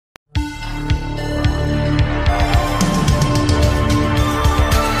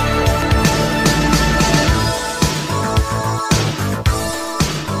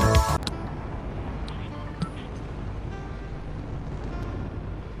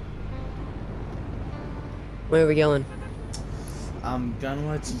Where are we going? I'm gonna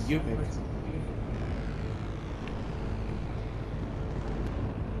let you pick.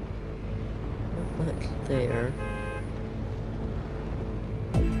 What's there?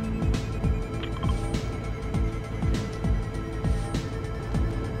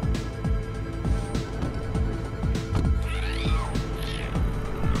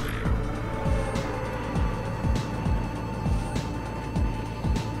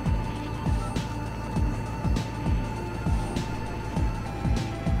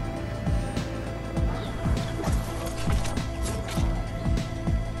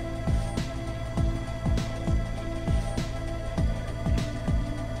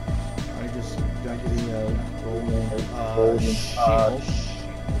 Shield.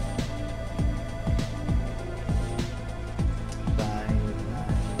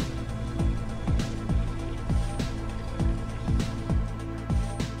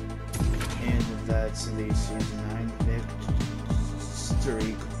 And that's the season 9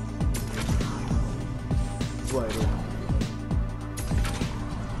 victory. Vital.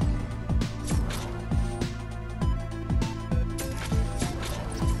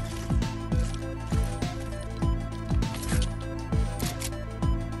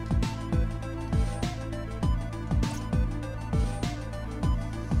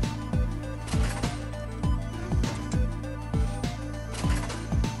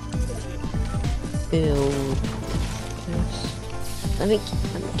 Build. Let me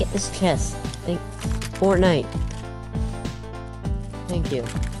get this chest. Fortnite. Thank you.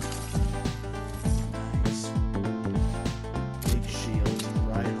 Nice. Big shield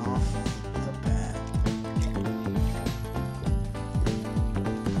right off the bat.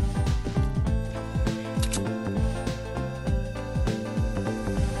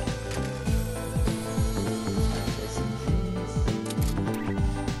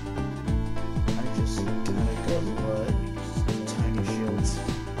 Tiny shields.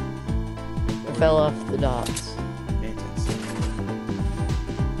 I fell off the docks.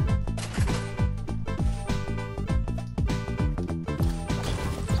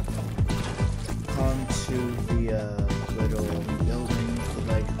 Come to the little building,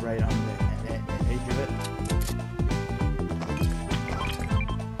 like right on the edge of it.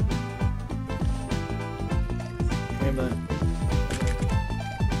 Hey, bud.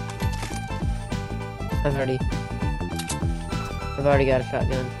 I've already got a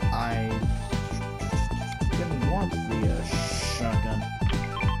shotgun. I didn't want the shotgun.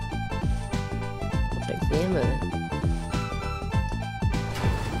 I'll take the ammo then.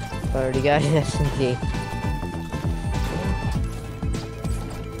 I've already got an SMG.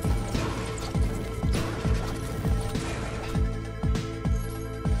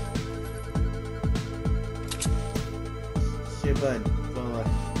 Shit, bud. Well,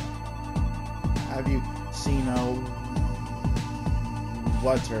 have you seen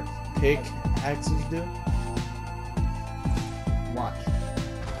what her pickaxes do? Watch.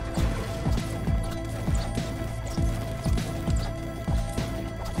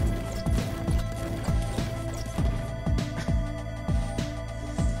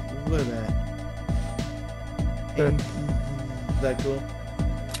 Look at that. Ain't that cool?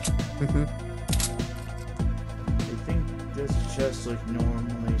 Mm-hmm. I think this chest like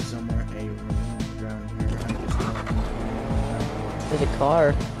normally somewhere around here. I just don't know. There's a car.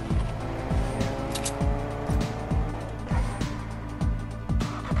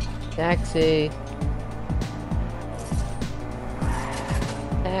 Taxi.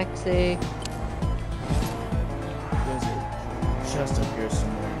 Taxi. There's a chest up here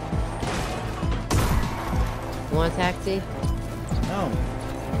somewhere. You want a taxi? No.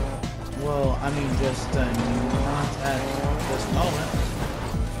 Well, I mean, just not at this moment.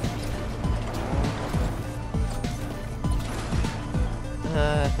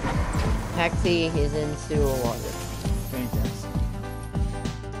 Taxi is in sewer water. Fantastic.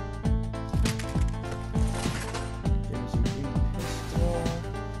 There's a big pistol.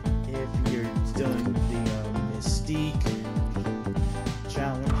 If you're doing the Mystique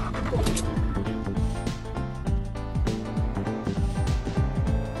challenge.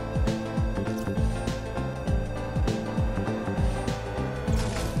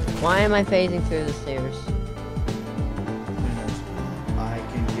 Why am I phasing through the stairs? I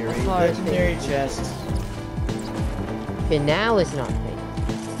can hear a Car is legendary chest. Okay, now it's not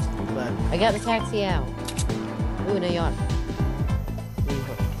phasing. But I got the taxi out. Ooh, an AR.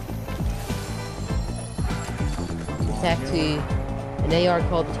 The taxi. An AR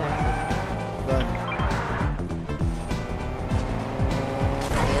called the taxi. but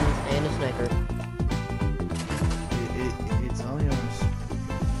And a sniper. it's only ours.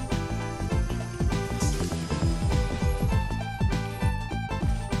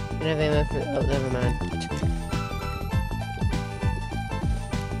 don't have ammo for. Oh, never mind.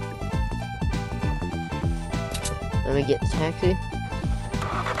 Let me get the taxi.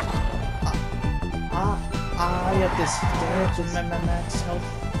 I have to stand to my max health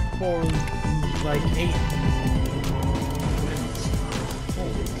for like 8 minutes.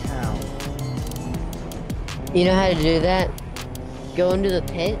 Holy cow. You know how to do that? Go into the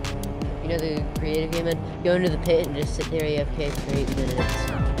pit. You know the creative game mode? Go into the pit and just sit there AFK for 8 minutes.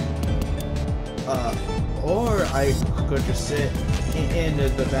 Or I could just sit in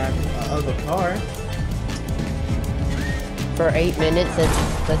the back of a car. For 8 minutes,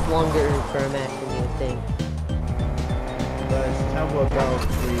 that's longer for a match than you would think. But how about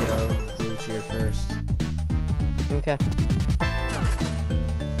the loot here first? Okay.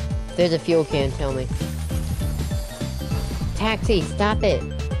 There's a fuel can, tell me. Taxi, stop it!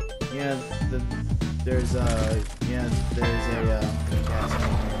 Yeah, there's a gas can.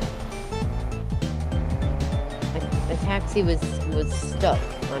 The taxi was stuck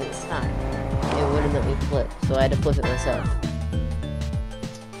on its side. It wouldn't let me flip, so I had to flip it myself.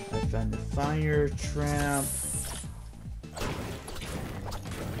 I found a fire trap.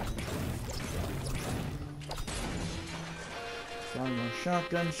 Found more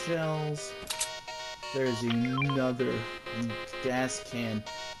shotgun shells. There's another gas can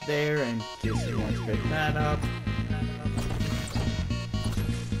there, in case you want to pick that up.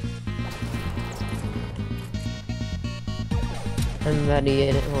 I'm about to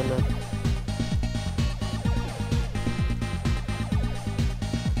get it, hold on.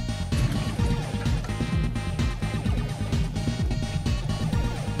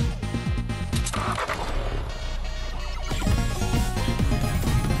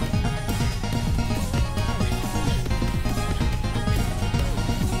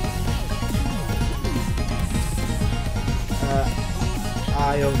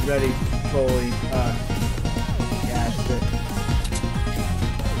 I already fully gassed it.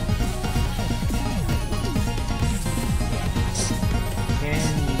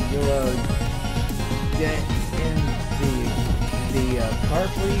 Can you get in the car,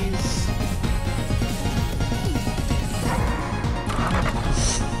 please?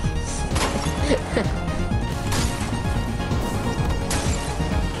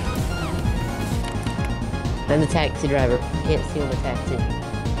 I'm the taxi driver. You can't steal my taxi.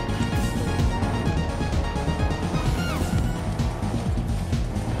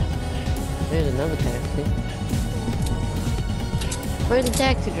 There's another taxi. Where's the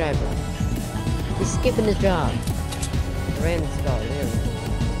taxi driver? He's skipping his job. Random star, there we go.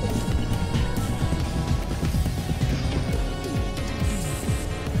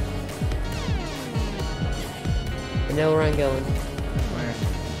 I know where I'm going. Where?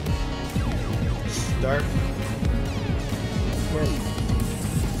 Start? No.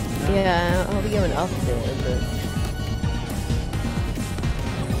 Yeah, I'll be going up there, but...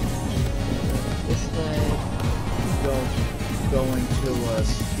 this way... Going to,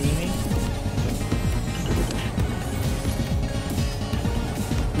 Steamy?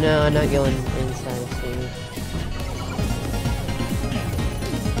 No, I'm not going inside of Steamy.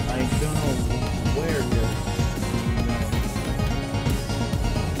 I don't know where you're going.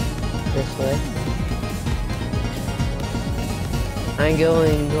 This way. I'm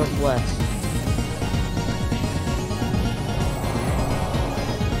going northwest.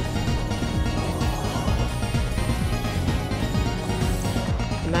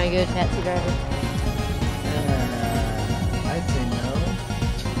 Am I a good taxi driver? I'd say no.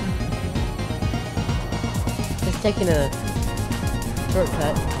 Just taking a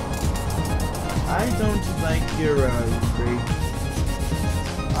shortcut. I don't like your rate.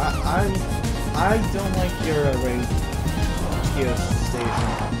 I don't like your radio station.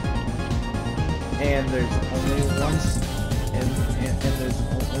 And there's only one and there's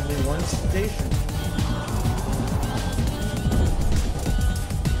only one station.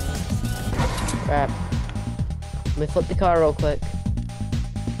 Crap. Let me flip the car real quick.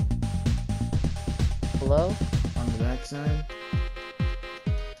 Hello? On the backside.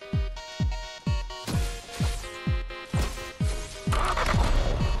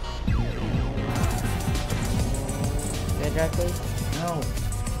 Can I drive, please? No.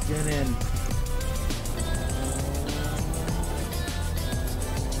 Get in.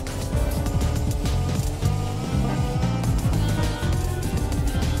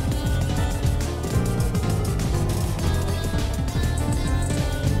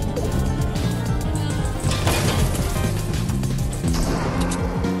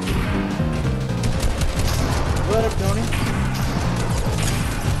 What up, Tony?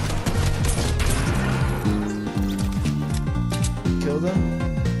 Kill them?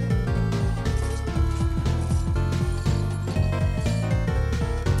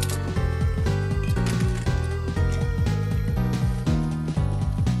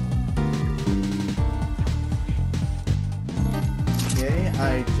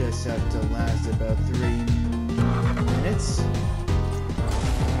 I just have to last about 3 minutes.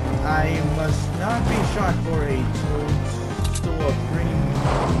 I must not be shot for a total of 3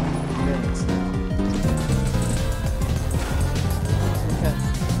 minutes now. Okay.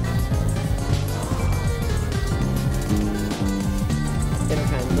 Gonna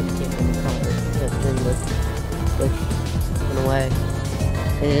try and look in the car, but then look away.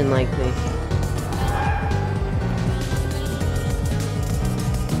 They didn't like me.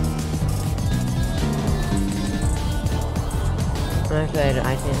 Actually,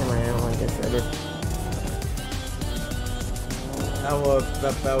 I think I don't like this. I just... How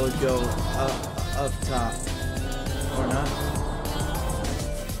about we go up top? Or not?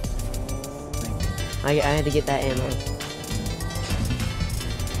 I had to get that ammo.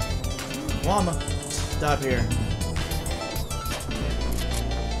 Llama, stop here.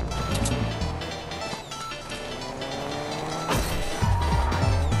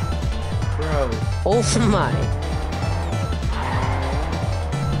 Bro. Oh my!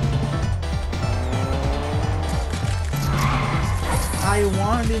 I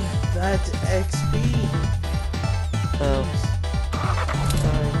wanted that XP. Oh.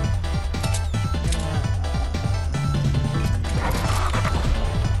 Sorry.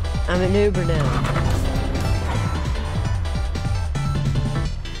 I'm an Uber now.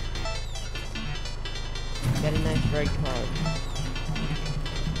 Got a nice red car.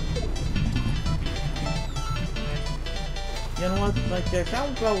 You know what? Like, how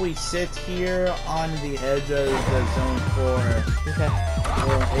about we sit here on the edge of the zone for Okay.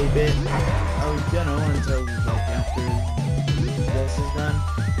 a bit? Oh, you know, until like after this is done.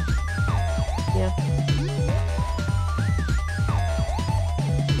 Yeah.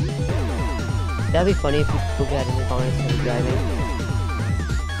 That'd be funny if people got in the car and started driving.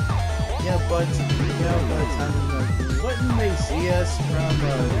 Yeah, but I mean, like, wouldn't they see us from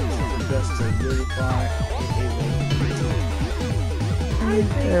just a really far away? I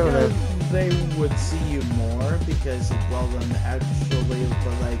think they would see you more because, well, then actually,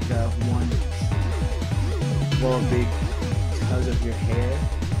 like, because of your hair.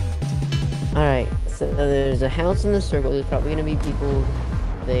 Alright, so there's a house in the circle. There's probably gonna be people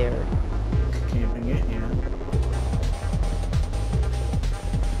there. Camping it, yeah.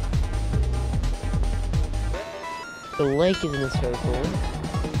 The lake is in the circle.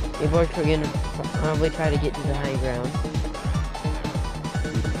 People are gonna probably try to get to the high ground.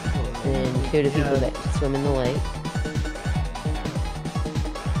 And shoot at people that swim in the lake.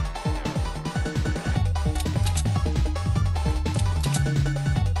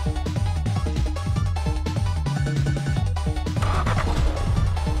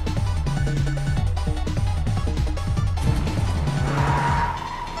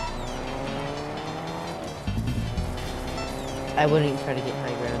 I wouldn't try to get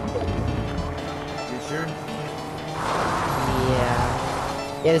high ground. You sure? Yeah.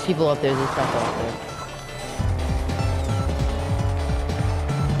 Yeah, there's people up there. There's stuff up there.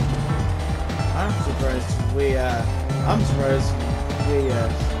 I'm surprised we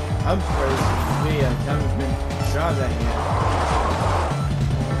haven't been shot at yet.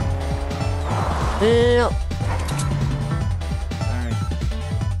 No. Alright.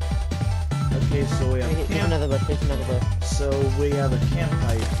 Okay, so we have There's another bush. There's another bush. So we have a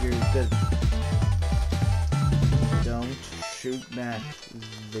campfire here. Good. Don't shoot back.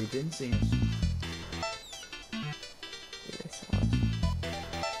 They didn't see us.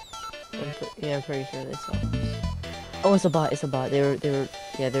 Yeah, I'm pretty sure they saw us. Oh, it's a bot. It's a bot. They're acting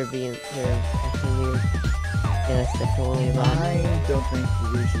weird. Yeah, that's definitely a bot. I don't think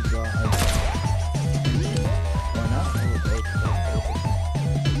we should draw attention. Why not?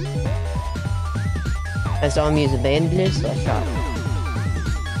 I saw him use a bandage, so I shot him.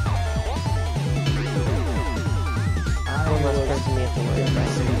 One less person we have to worry about.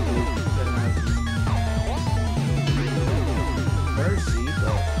 Mercy,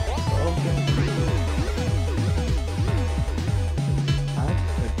 but okay. I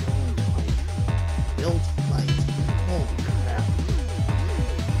could build fight. Holy crap.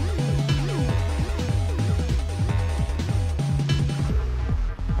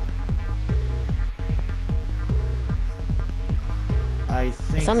 I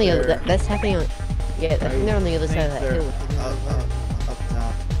think It's on the other. That's happening on. Yeah, I think they're on the other side of that hill. Up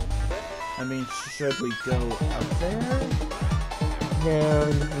top. I mean, should we go up there? No,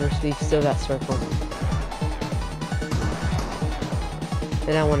 we've still got circle.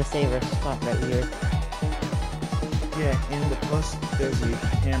 And I want to save our spot right here. Yeah, and the plus there's a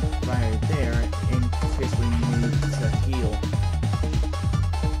campfire there in case we need to heal.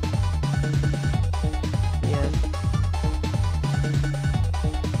 Yeah.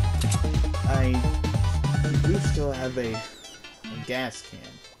 have a gas can,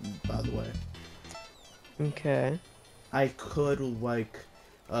 by the way. Okay. I could, like,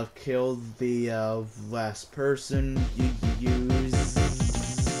 kill the last person using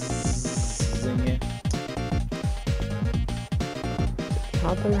it.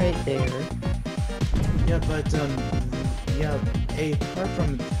 Chopper right there. Yeah, but, yeah, apart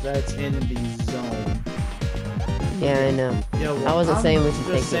from that's in the zone. Yeah, I know. Yeah, well, I wasn't saying we should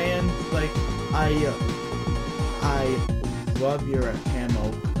just take saying, like, I love your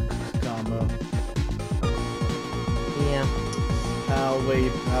camo combo. Yeah. How way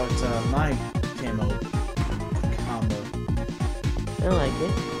about my camo combo? I like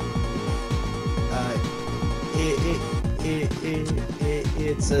it.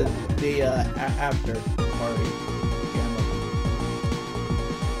 It's the after party camo.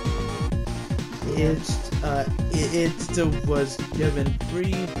 It was given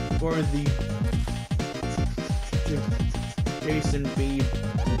free for the Jason B.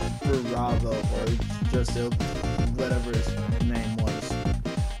 Bravo, or just whatever his name was.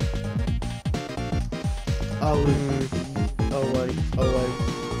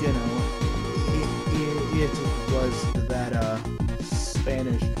 You know, it was that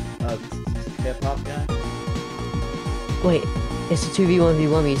Spanish hip hop guy. Wait, it's a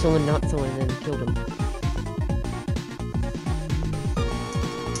 2v1v1. You someone knocked someone and then killed him.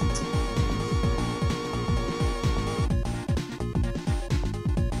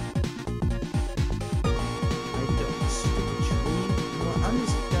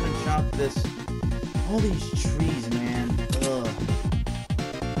 All these trees, man. Ugh.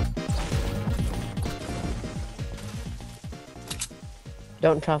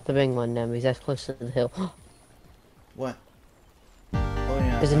 Don't chop the big one, then, because that's close to the hill. What? Oh,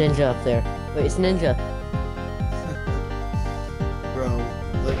 yeah. There's a ninja up there. Wait, it's a ninja. Bro,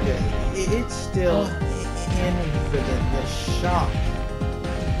 look at it. It's still in the shop.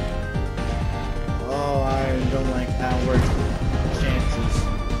 Oh, I don't like our chances.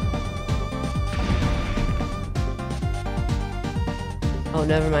 Oh,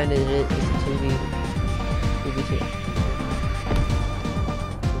 never mind. It's a 2v2.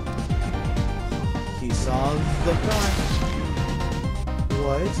 He saw the guy.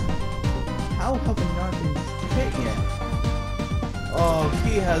 What? How have we not been hit yet? Oh,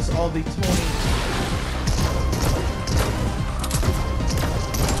 he has all the Tony.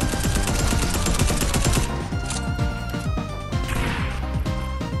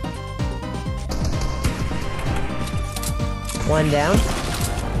 One down.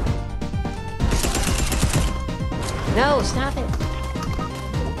 No, stop it.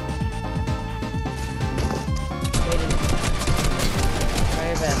 Try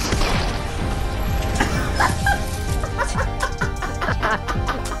your best.